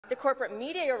the corporate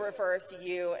media refers to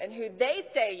you and who they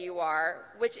say you are,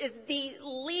 which is the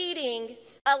leading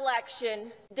election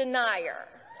denier.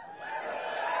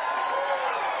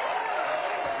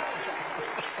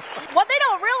 What they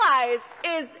don't realize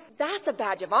is that's a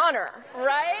badge of honor,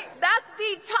 right? That's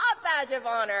the top badge of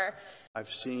honor. I've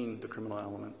seen the criminal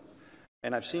element,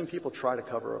 and I've seen people try to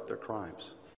cover up their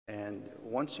crimes. And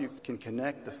once you can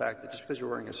connect the fact that just because you're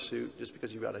wearing a suit, just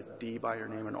because you've got a D by your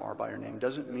name and an R by your name,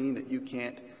 doesn't mean that you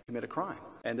can't commit a crime.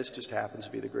 And this just happens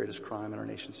to be the greatest crime in our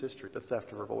nation's history, the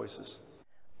theft of our voices.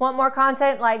 Want more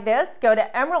content like this? Go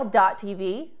to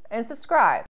emerald.tv and subscribe.